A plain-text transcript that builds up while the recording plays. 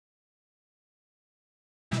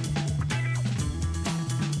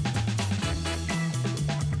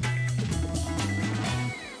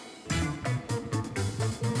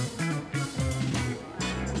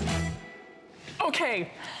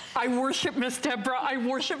Okay, I worship Miss Deborah. I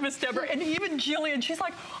worship Miss Deborah. And even Jillian, she's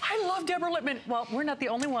like, I love Deborah Lippmann. Well, we're not the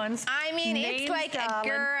only ones. I mean, it's like a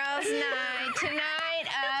girls' night tonight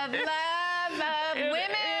of love of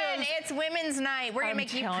women. It's women's night. We're going to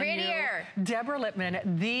make you prettier. Deborah Lippmann,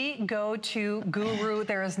 the go-to guru.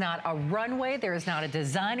 There is not a runway. There is not a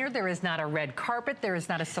designer. There is not a red carpet. There is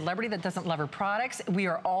not a celebrity that doesn't love her products. We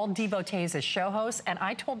are all devotees as show hosts. And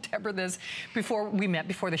I told Deborah this before we met,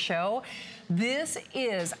 before the show. This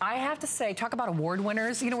is, I have to say, talk about award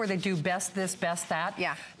winners, you know, where they do best this, best that.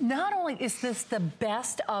 Yeah. Not only is this the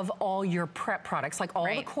best of all your prep products, like all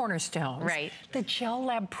the cornerstones. Right. The Gel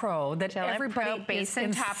Lab Pro that everybody base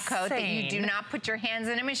and top coat that you do not put your hands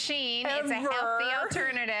in a machine. Ever. It's a healthy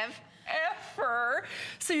alternative. Ever.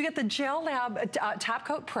 So you get the Gel Lab Top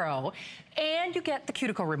Coat Pro, and you get the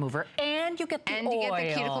cuticle remover, and you get the oil. And you get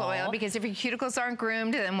the cuticle oil, because if your cuticles aren't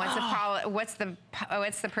groomed, then what's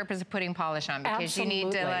the purpose of putting polish on? Because you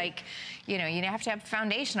need to, like, you know, you have to have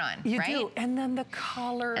foundation on, you right? do. And then the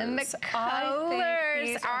colors. And the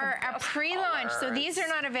colors are a pre-launch, so these are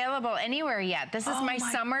not available anywhere yet. This is my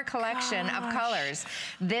summer collection of colors.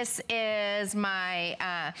 This is my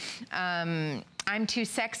I'm Too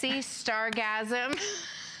Sexy, Stargasm.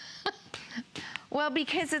 Well,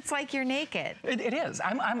 because it's like you're naked. It is.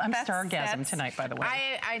 I'm Stargasm tonight, by the way.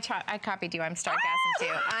 I copied you. I'm Stargasm too.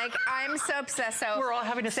 I'm so obsessed. So we're all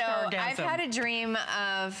having a Stargasm. I've had a dream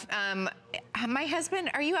of my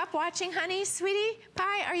husband. Are you up watching, honey, sweetie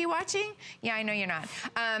pie? Are you watching? Yeah, I know you're not.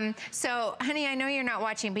 So, honey, I know you're not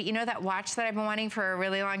watching, but you know that watch that I've been wanting for a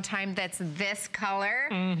really long time that's this color?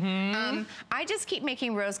 Mm-hmm. I just keep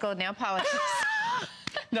making rose gold nail polishes.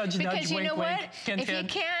 Nudge, because nudge, you wink, know wink, what? hint, if you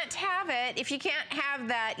can't have it, if you can't have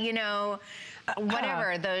that, you know,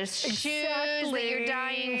 whatever, those shoes that you're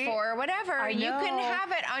dying for, whatever, you can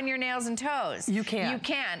have it on your nails and toes. You can. You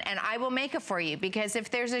can, and I will make it for you, because if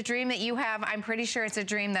there's a dream that you have, I'm pretty sure it's a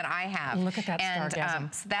dream that I have. Look at that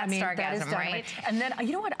Stargasm. That's Stargasm, that is right? And then,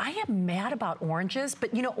 you know what? I am mad about oranges,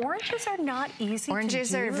 but you know, oranges are not easy Oranges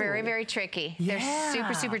to do. are very, very tricky. Yeah. They're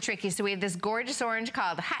super, super tricky. So we have this gorgeous orange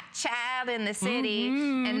called Hot Child in the City,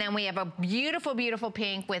 and then we have a beautiful, beautiful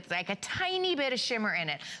pink with like a tiny bit of shimmer in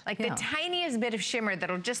it. Like the tiniest bit of shimmer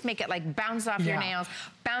that'll just make it like bounce off your nails,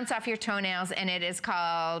 bounce off your toenails, and it is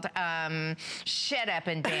called Shut Up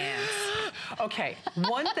and Dance. Okay,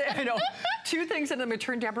 one thing, you know, two things, and then I'm gonna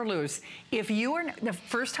turn Deborah loose. If you are the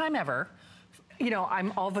first time ever, you know,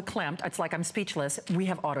 I'm all verklempt. It's like I'm speechless. We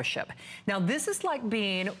have auto ship. Now, this is like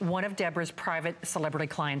being one of Deborah's private celebrity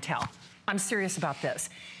clientele. I'm serious about this.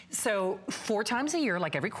 So 4 times a year,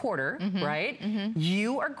 like every quarter, right?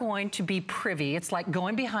 You are going to be privy. It's like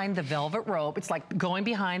going behind the velvet rope. It's like going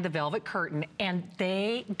behind the velvet curtain, and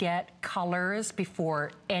they get colors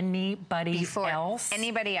before anybody else.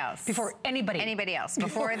 Anybody else. Before anybody. Anybody else.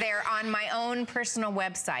 Before they're on my own personal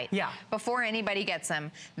website. Yeah. Before anybody gets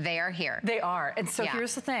them, they are here. They are. And so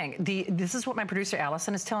here's the thing. This is what my producer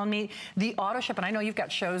Allison is telling me. The auto ship, and I know you've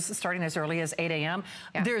got shows starting as early as 8 a.m.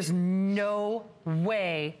 There's no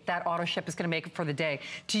way that auto ship is going to make it for the day.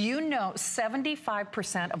 Do you know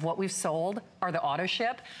 75% of what we've sold are the auto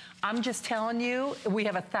ship? I'm just telling you, we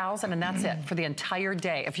have 1,000 and that's it for the entire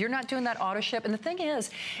day. If you're not doing that auto ship, and the thing is,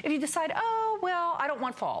 if you decide, oh, well, I don't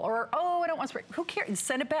want fall, or oh, I don't want spring, who cares?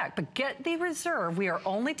 Send it back, but get the reserve. We are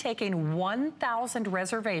only taking 1,000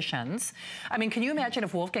 reservations. I mean, can you imagine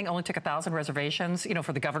if Wolfgang only took 1,000 reservations, you know,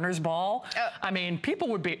 for the governor's ball? I mean, people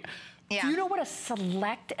would be... Do you know what a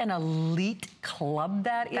select and elite club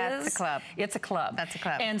that is? That's a club. It's a club. That's a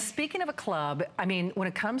club. And speaking of a club, I mean, when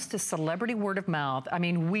it comes to celebrity word of mouth, I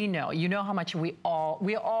mean, we know, you know how much we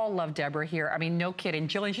all love Deborah here. I mean, no kidding.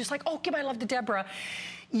 Jillian's just like, oh, give my love to Deborah.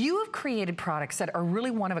 You have created products that are really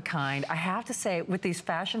one of a kind. I have to say, with these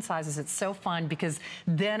fashion sizes, it's so fun because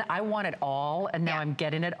then I want it all, and now I'm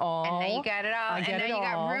getting it all. And now you got it all. And now you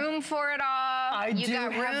got room for it all. You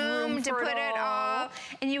got room to put it all.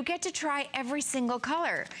 And you get to try every single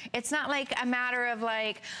color. It's not like a matter of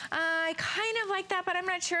like, I kind of like that, but I'm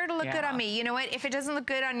not sure it'll look good on me. You know what? If it doesn't look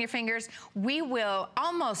good on your fingers, we will,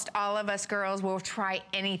 almost all of us girls will try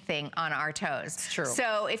anything on our toes. It's true.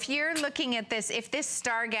 So if you're looking at this, if this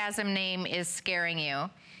Stargasm name is scaring you,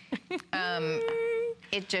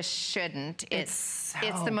 it just shouldn't. It's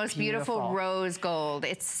the most beautiful rose gold.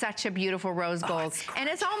 It's such a beautiful rose gold. And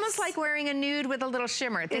it's almost like wearing a nude with a little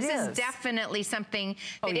shimmer. This is definitely something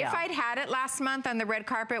that if I'd had it last month on the red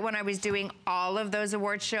carpet when I was doing all of those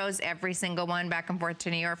award shows, every single one back and forth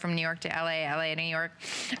to New York, from New York to LA, LA to New York,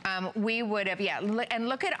 we would have, and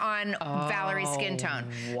look at on Valerie's skin tone.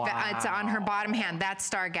 Wow. It's on her bottom hand, that's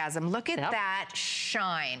Stargasm. Look at that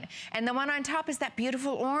shine. And the one on top is that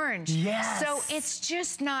beautiful orange. Yes. So it's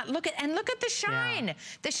just not, look at the shine. Yeah.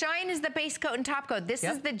 The shine is the base coat and top coat. This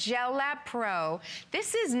is the Gel Lab Pro.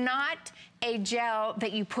 This is not a gel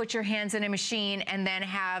that you put your hands in a machine and then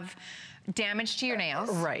have damage to your nails.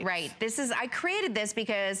 Right. This is, I created this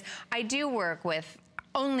because I do work with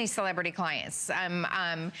only celebrity clients.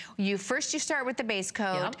 You start with the base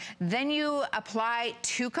coat, then you apply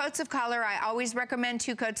 2 coats of color. I always recommend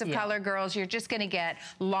 2 coats of color, girls. You're just gonna get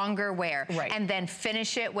longer wear. And then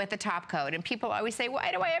finish it with a top coat. And people always say,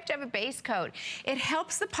 why do I have to have a base coat? It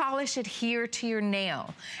helps the polish adhere to your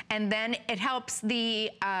nail. And then it helps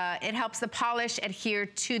the polish adhere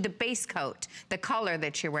to the base coat, the color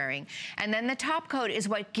that you're wearing. And then the top coat is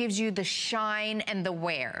what gives you the shine and the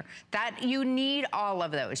wear. That you need all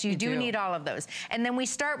of those. You do need all of those. And then we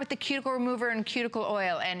start with the cuticle remover and cuticle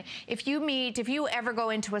oil. And if you ever go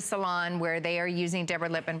into a salon where they are using Deborah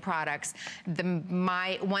Lippmann products,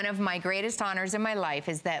 one of my greatest honors in my life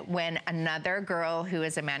is that when another girl who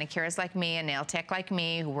is a manicurist like me, a nail tech like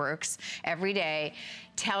me, who works every day,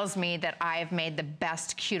 tells me that I've made the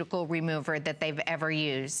best cuticle remover that they've ever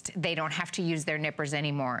used. They don't have to use their nippers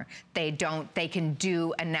anymore. They can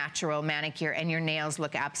do a natural manicure and your nails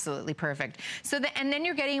look absolutely perfect. And then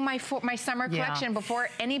you're getting my summer collection before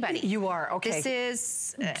anybody. You are, okay.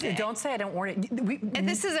 This is... don't say I don't warn you.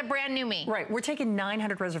 This is a brand new me. Right, we're taking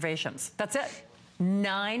 900 reservations. That's it.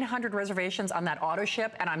 900 reservations on that auto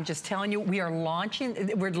ship, and I'm just telling you, we're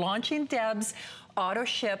launching Deb's auto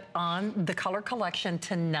ship on the color collection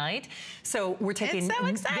tonight. So we're taking... It's so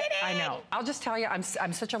exciting! I know. I'll just tell you, I'm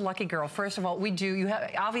such a lucky girl. First of all,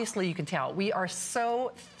 obviously you can tell, we are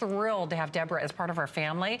so thrilled to have Deborah as part of our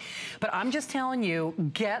family. But I'm just telling you,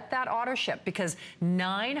 get that auto ship, because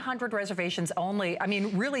 900 reservations only. I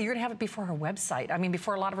mean, really, you're gonna have it before her website. I mean,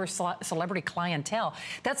 before a lot of her celebrity clientele.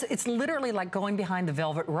 It's literally like going behind the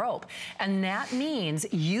velvet rope. And that means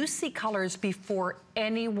you see colors before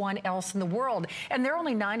anyone else in the world. And there are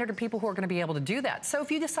only 900 people who are going to be able to do that. So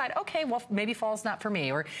if you decide, okay, well, maybe fall's not for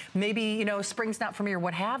me, or maybe, you know, spring's not for me, or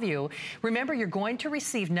what have you, remember, you're going to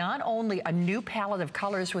receive not only a new palette of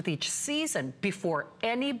colors with each season before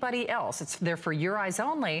anybody else, it's there for your eyes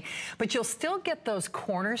only, but you'll still get those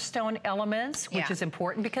cornerstone elements, which is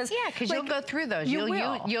important, because because you'll go through those.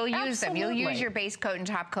 You'll use them. You'll use your base coat and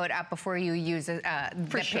top coat up before you use the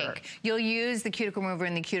pink. You'll use the cuticle remover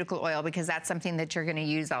and the cuticle oil, because that's something that you're going to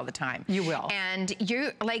use all the time. You will. And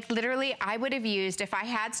you, like, literally, I would have used, if I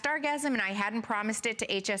had Stargasm and I hadn't promised it to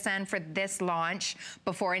HSN for this launch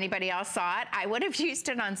before anybody else saw it, I would have used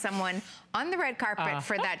it on someone on the red carpet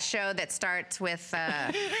for that show that starts with or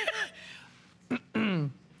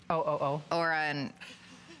an...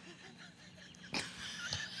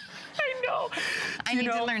 I know. I need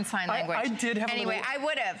to learn sign language. I did have anyway, I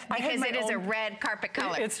would have, because it is a red carpet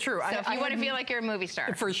color. It's true. So if you want to feel like you're a movie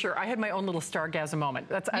star. For sure. I had my own little Stargasm moment.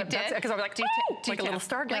 Because I was like, like a little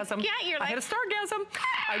Stargasm. Like, yeah, you're like... I had a Stargasm.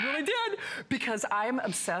 I really did. Because I'm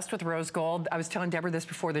obsessed with rose gold. I was telling Deborah this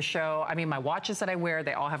before the show. I mean, my watches that I wear,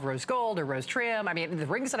 they all have rose gold or rose trim. I mean, the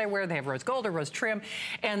rings that I wear, they have rose gold or rose trim.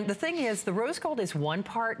 And the thing is, the rose gold is one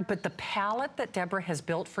part, but the palette that Deborah has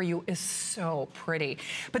built for you is so pretty.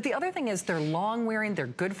 But the other thing is, they're long wearing, they're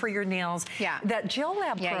good for your nails. Yeah. That Gel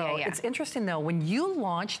Lab Pro, it's interesting though, when you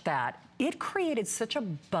launched that, it created such a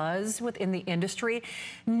buzz within the industry.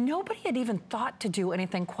 Nobody had even thought to do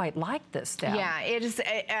anything quite like this, Deb. Yeah, it is.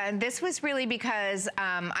 This was really because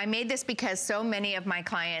I made this because so many of my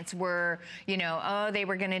clients were, you know, they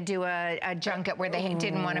were going to do a junket where they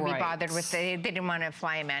didn't want to be bothered with, they didn't want to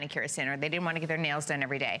fly a manicurist in, or they didn't want to get their nails done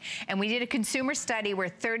every day. And we did a consumer study where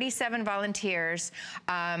 37 volunteers,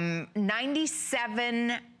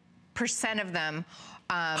 97% of them,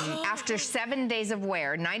 after 7 days of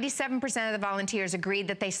wear, 97% of the volunteers agreed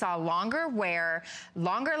that they saw longer wear,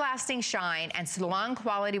 longer lasting shine, and salon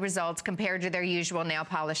quality results compared to their usual nail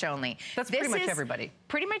polish only. That's pretty much everybody.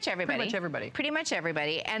 Pretty much everybody. Pretty much everybody. Pretty much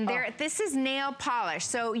everybody. And this is nail polish.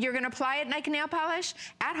 So you're going to apply it like nail polish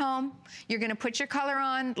at home. You're going to put your color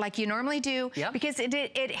on like you normally do, because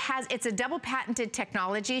it's a double patented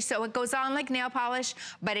technology. So it goes on like nail polish,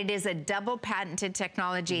 but it is a double patented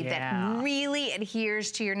technology that really adheres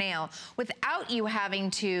adheres to your nail without you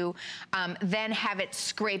having to then have it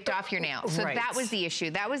scraped off your nail. So that was the issue.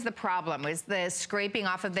 That was the problem, was the scraping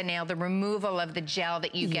off of the nail, the removal of the gel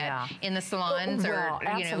that you get in the salons, or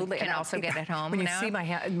you know, can also get at home. When you see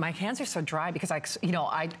my hands are so dry because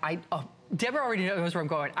Deborah already knows where I'm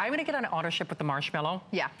going. I'm gonna get on an auto ship with the marshmallow.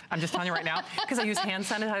 Yeah. I'm just telling you right now, because I use hand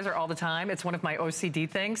sanitizer all the time. It's one of my OCD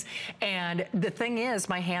things. And the thing is,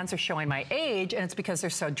 my hands are showing my age, and it's because they're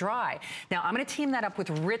so dry. Now, I'm gonna team that up with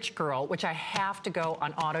Rich Girl, which I have to go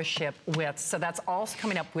on auto ship with. So that's also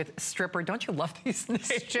coming up with Stripper. Don't you love these names?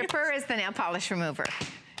 Stripper is the nail polish remover.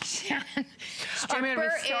 I'm in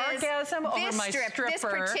sarcasm over my stripper. This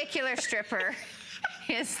particular stripper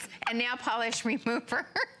is a nail polish remover.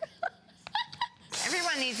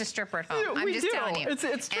 Everyone needs a stripper at home. I'm just telling you.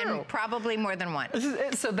 It's true. And probably more than one.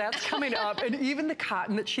 So that's coming up. And even the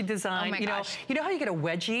cotton that she designed, you know how you get a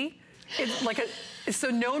wedgie? It's like so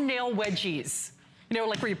no nail wedgies. You know,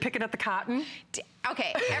 like where you're picking up the cotton?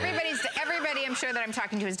 Okay, everybody I'm sure that I'm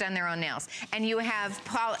talking to has done their own nails. And you have,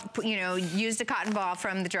 used a cotton ball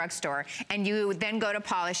from the drugstore, and you then go to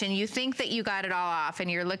polish, and you think that you got it all off, and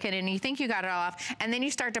you're looking and you think you got it all off, and then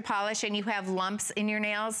you start to polish and you have lumps in your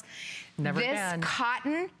nails. Never again. This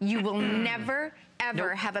cotton, you will never,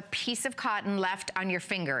 ever have a piece of cotton left on your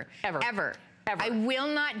finger. Ever. Ever. Ever. I will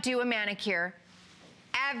not do a manicure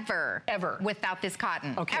ever without this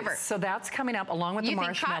cotton. Okay, so that's coming up along with the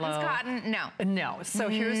marshmallow. You think cotton's cotton? No. No. So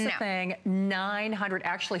here's the thing, 900,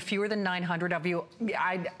 actually fewer than 900 of you.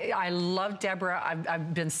 I love Deborah.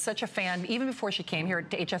 I've been such a fan, even before she came here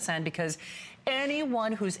to HSN, because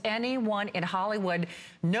anyone in Hollywood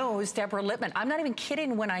knows Deborah Lippmann. I'm not even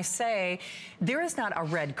kidding when I say there is not a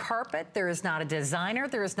red carpet, there is not a designer,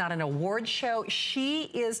 there is not an award show. She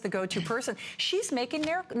is the go-to person. She's making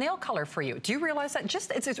nail color for you. Do you realize that?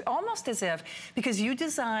 It's almost as if, because you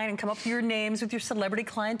design and come up with your names with your celebrity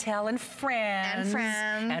clientele and friends.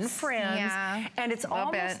 Yeah. And it's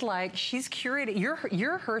almost like she's curated.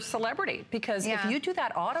 You're her celebrity, because if you do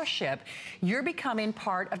that auto ship, you're becoming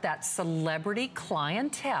part of that celebrity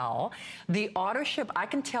clientele. The auto ship, I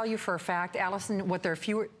can tell you for a fact, Allison, what there are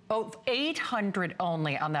fewer, 800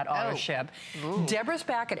 only on that auto ship. Ooh. Deborah's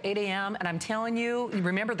back at 8 a.m. and I'm telling you,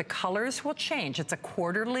 remember the colors will change. It's a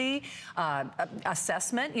quarterly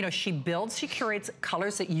assessment. You know, she curates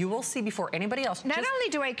colors that you will see before anybody else. Not only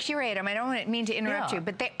do I curate them, I don't mean to interrupt you,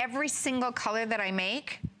 but every single color that I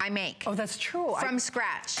make. Oh, that's true. From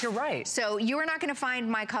scratch. You're right. So you are not going to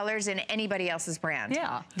find my colors in anybody else's brand.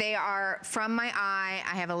 Yeah. They are from my eye.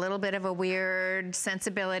 I have a little bit of a weird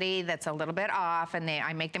sensibility that's a little bit off, and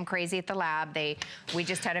I make them crazy at the lab. We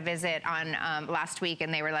just had a visit on last week,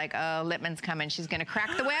 and they were like, oh, Lippmann's coming. She's going to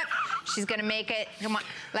crack the whip. She's going to make it, come on,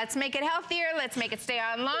 let's make it healthier. Let's make it stay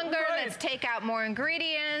on longer. Right. Let's take out more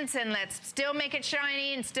ingredients, and let's still make it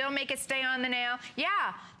shiny and still make it stay on the nail. Yeah.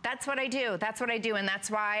 That's what I do. That's what I do. And that's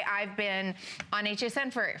why I've been on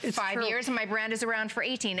HSN for 5 years, and my brand is around for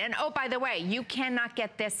 18. And oh, by the way, you cannot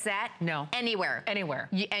get this set anywhere. Anywhere.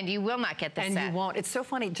 And you will not get this set. And you won't. It's so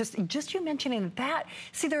funny. Just you mentioning that.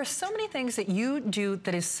 See, there are so many things that you do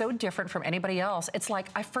that is so different from anybody else. It's like,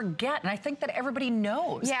 I forget, and I think that everybody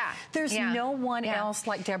knows. Yeah. There's no one else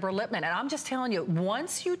like Deborah Lippmann. And I'm just telling you,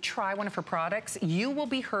 once you try one of her products, you will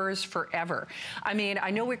be hers forever. I mean, I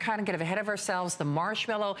know we're kind of getting ahead of ourselves. The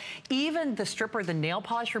marshmallow, even the stripper, the nail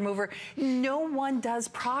polish remover, no one does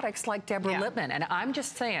products like Deborah Lippmann. And I'm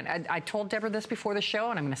just saying, I told Deborah this before the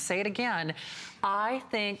show, and I'm going to say it again. I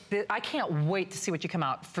think that I can't wait to see what you come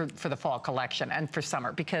out for the fall collection and for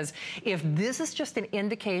summer, because if this is just an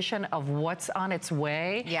indication of what's on its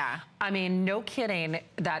way, I mean, no kidding,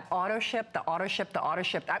 that auto ship, the auto ship, the auto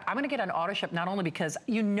ship. I'm going to get an auto ship not only because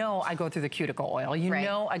you know I go through the cuticle oil, you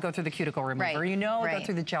know I go through the cuticle remover, you know I go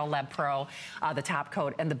through the Gel Lab Pro, the top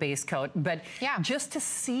coat and the base coat, but just to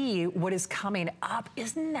see what is coming up,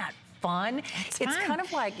 isn't that fun? It's kind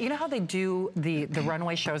of like, you know how they do the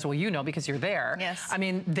runway shows? Well, you know, because you're there. Yes. I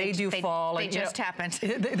mean, they do fall. They just happened.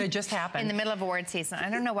 They just happened. In the middle of award season. I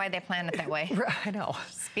don't know why they planned it that way. I know.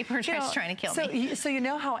 People are just trying to kill me. So you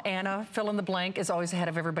know how Anna, fill in the blank, is always ahead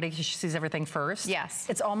of everybody because she sees everything first? Yes.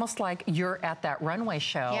 It's almost like you're at that runway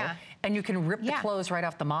show. And you can rip the clothes right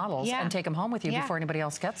off the models and take them home with you before anybody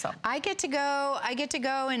else gets them. I get to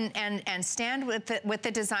go and stand with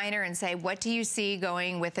the designer and say, what do you see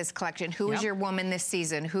going with this collection? collection? Who is your woman this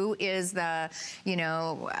season? Who is the, you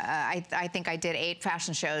know, I think I did 8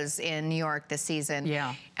 fashion shows in New York this season.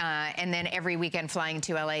 Yeah. And then every weekend flying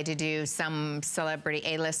to LA to do some celebrity,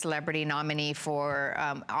 A-list celebrity nominee for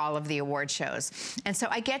all of the award shows. And so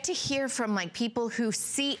I get to hear from like people who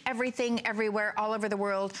see everything everywhere, all over the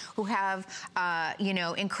world, who have, you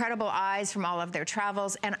know, incredible eyes from all of their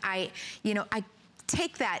travels. And I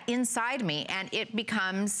take that inside me and it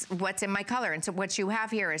becomes what's in my color. And so what you have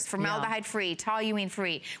here is formaldehyde free, toluene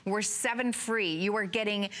free. We're 7 free. You are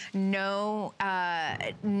getting no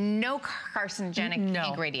carcinogenic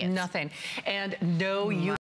ingredients. Nothing. And no